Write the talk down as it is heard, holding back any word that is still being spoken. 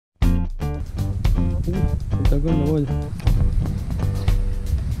Se tocó en la boya.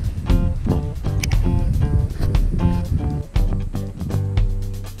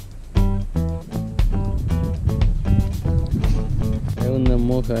 Es una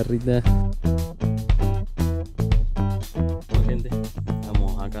mojarrita. Bueno, gente,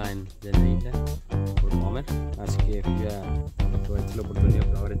 estamos acá en la isla por comer, así que fui a aprovechar la oportunidad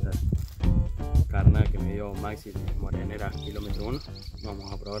de probar esta carne que me dio Maxi de Mojarrera kilómetro 1.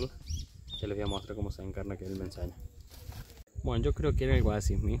 Vamos a probarla. Ya les voy a mostrar cómo se encarna, que él me enseña. Bueno, yo creo que era algo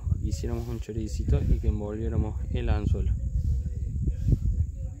así, mijo. Hiciéramos un choricito y que envolviéramos el anzuelo.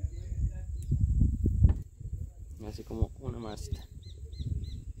 Así como una masita.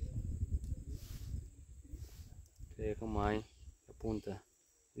 Que dejamos ahí la punta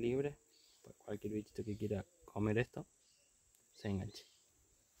libre para cualquier bichito que quiera comer esto se enganche.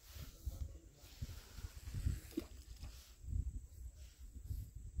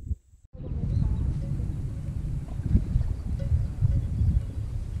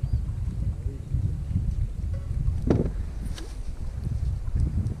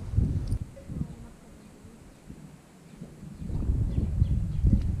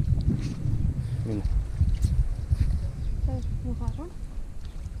 Mira. ¿Mojarra?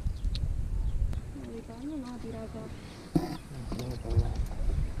 No, no, tirar acá.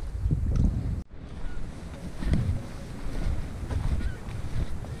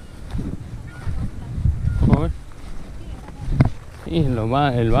 Vamos a ver. Y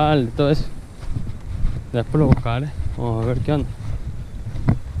el balde, todo eso. Después lo buscaré. Vamos a ver qué onda.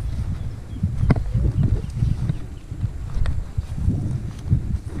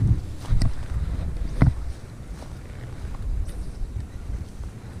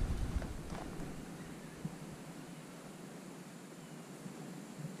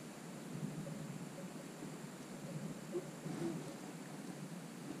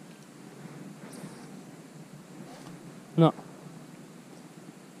 No.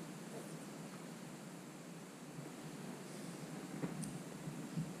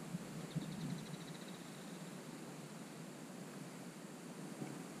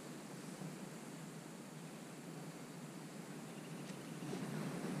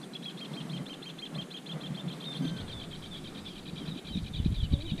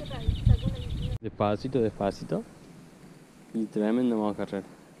 Despacito, despacito. Y tremendo mojarrera.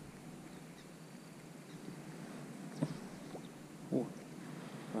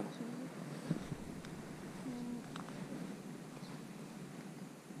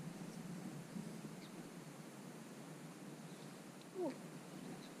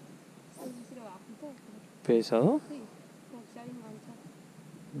 ¿Pesado? Sí, como que se ha enganchado.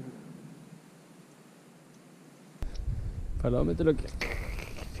 Palometas lo que.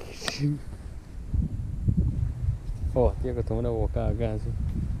 Oh, tío, que tomé una bocada acá, así.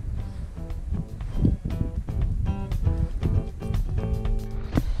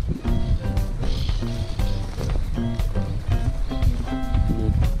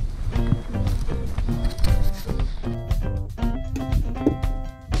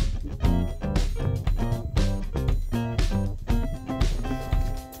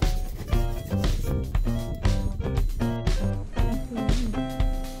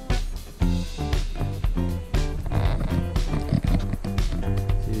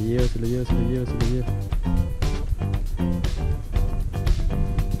 Se lo lleva.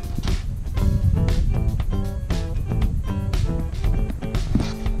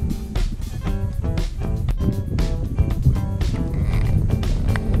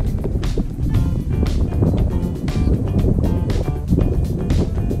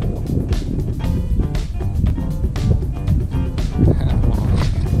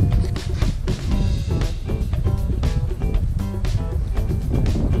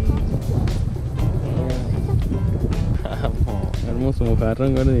 Hermoso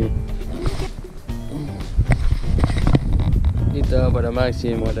mojarrón, gordi. Y todo para Maxi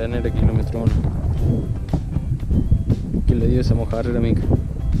de Mojarrera kilómetro 1. Que le dio esa mojarrera a Mica.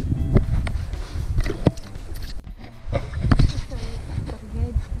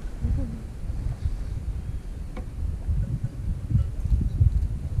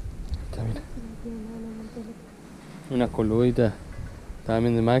 Está, mira. Unas coluditas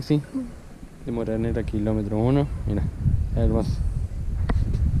también de Maxi de Mojarrera kilómetro 1. Mira, es hermoso.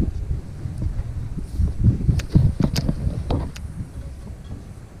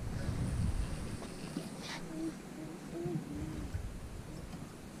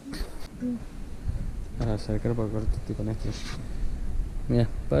 A acercar para cortarte con esto. Mira,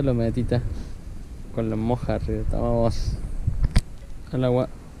 palometita con la mojarrera. Vamos al agua.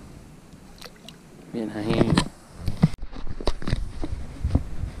 Bien ahí.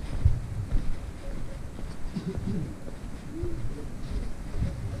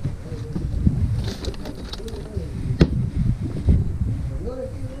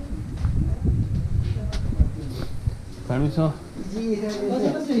 Permiso. Sí,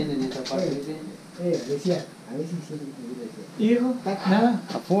 tienen esa parte, decía, a veces siempre decía. ¿Y hijo? Nada.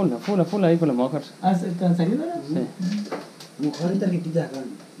 A full ahí con las mojarras. ¿Ah, están saliendo ahora? Sí. Mojarritas riquitas acá.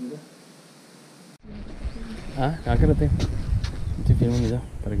 Ah, acá lo tengo. Estoy filmando ya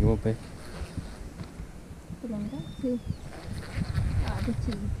para que vos pesques. ¿Por la mitad? Sí. Ah, qué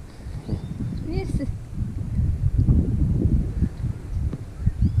chido. Ese.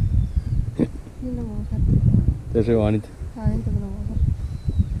 Linda mojar. Está re bonito. Adentro de la mojar.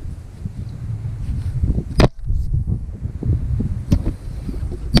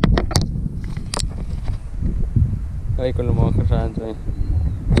 Ahí con la mojarra adentro ahí.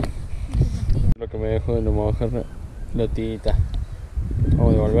 Lo que me dejó de la mojarra, la tita. Vamos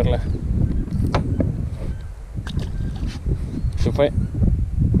a devolverla. Se fue.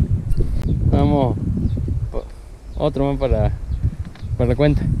 Vamos. Otro más para la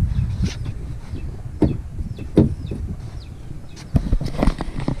cuenta.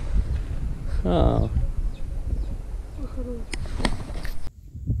 Ah.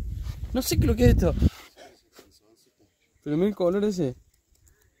 No sé qué es lo que es esto. Pero mira el color ese.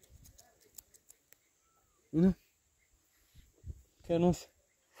 Mira. Qué hermoso.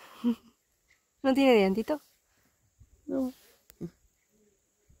 ¿No tiene dientito? No.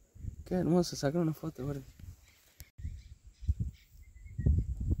 Qué hermoso. Sacar una foto, vale.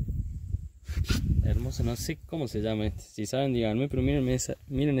 Hermoso, no sé cómo se llama este. Si saben, díganme, pero miren esas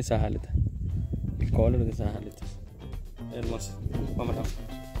aletas. El color de esas aletas. Hermoso. Vámonos.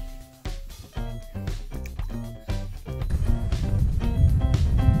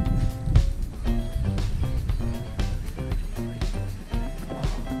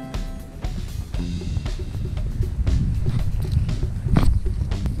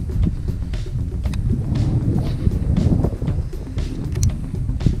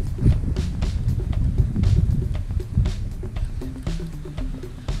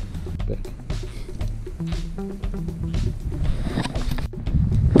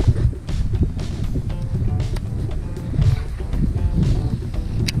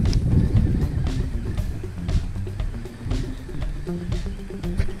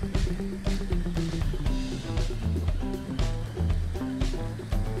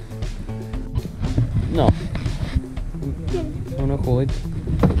 No. Unos juguetes.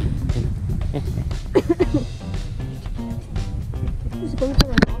 ¿Se come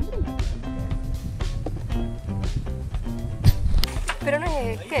con el nombre? Pero no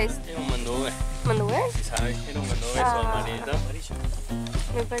es... ¿Qué es? Es un mandube. ¿Mandubé? Si sabes que era un mandube, eso amarillo.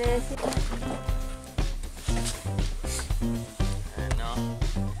 Me parece. No.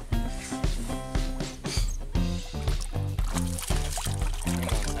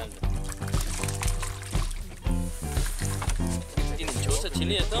 ¿Tiene chuza,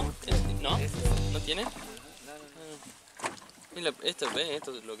 chile y esto? ¿No? ¿No tiene? Esto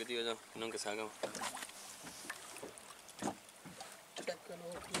es lo que digo yo, que nunca sacamos.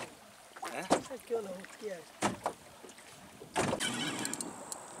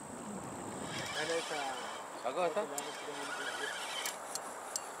 ¿Sacó esta? Ahí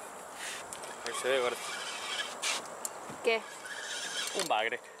se ve, guarda. ¿Qué? Un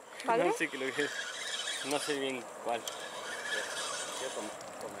bagre. ¿Bagre? No sé qué lo que es. No sé bien cuál.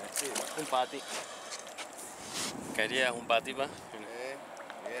 Un pati. ¿Querías un pati, pa?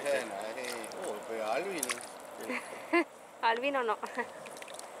 Bien, ahí. Oh, pero Alvin. ¿Alvin o no?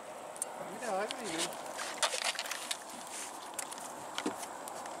 Mira, Alvin.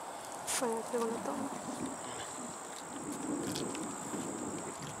 Bueno, luego lo tomo.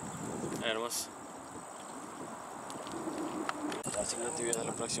 Hermoso. Así que no te veo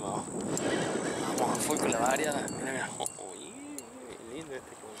la próxima. Vamos a full con la variada. Mira, mira. Uy, lindo este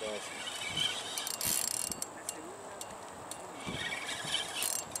que me acaba de decir.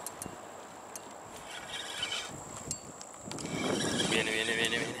 Viene.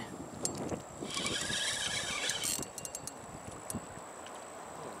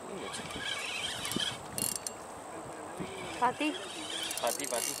 ¿Pati? Pati.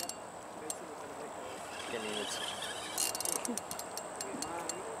 Qué lindo.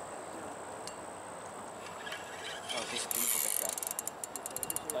 No, que es tipo pescar.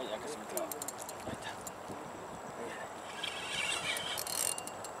 Ay, ya casi me traba. Ahí está. Mira.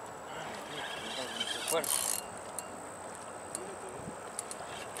 Fuerte.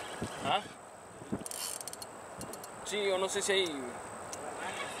 ¿Ah? Sí, o no sé si hay...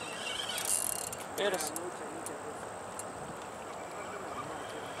 Pero...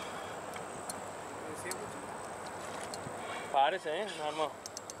 Parece, armado.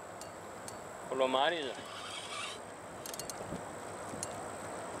 Por lo amarillo.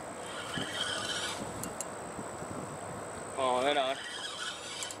 Vamos a ver ahora.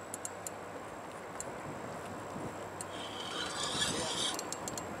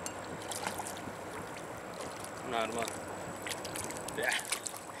 Un armado.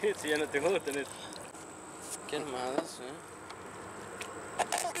 Si ya no te gustan eso. Qué armadas,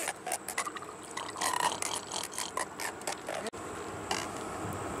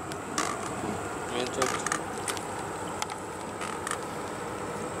 Bien chocho.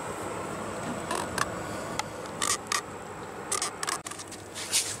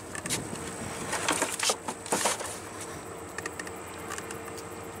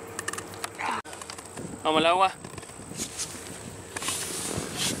 Vamos al agua.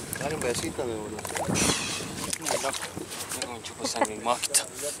 Dale un besito, mi boludo. Mira cómo chupa sangre el mosquito.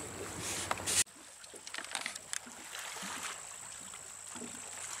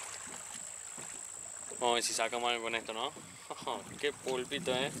 Vamos a ver si sacamos algo con esto, ¿no? Qué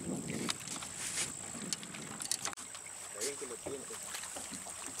pulpito, Está bien que lo tientes.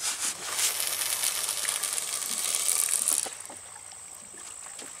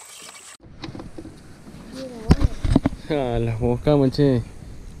 Las buscamos, che.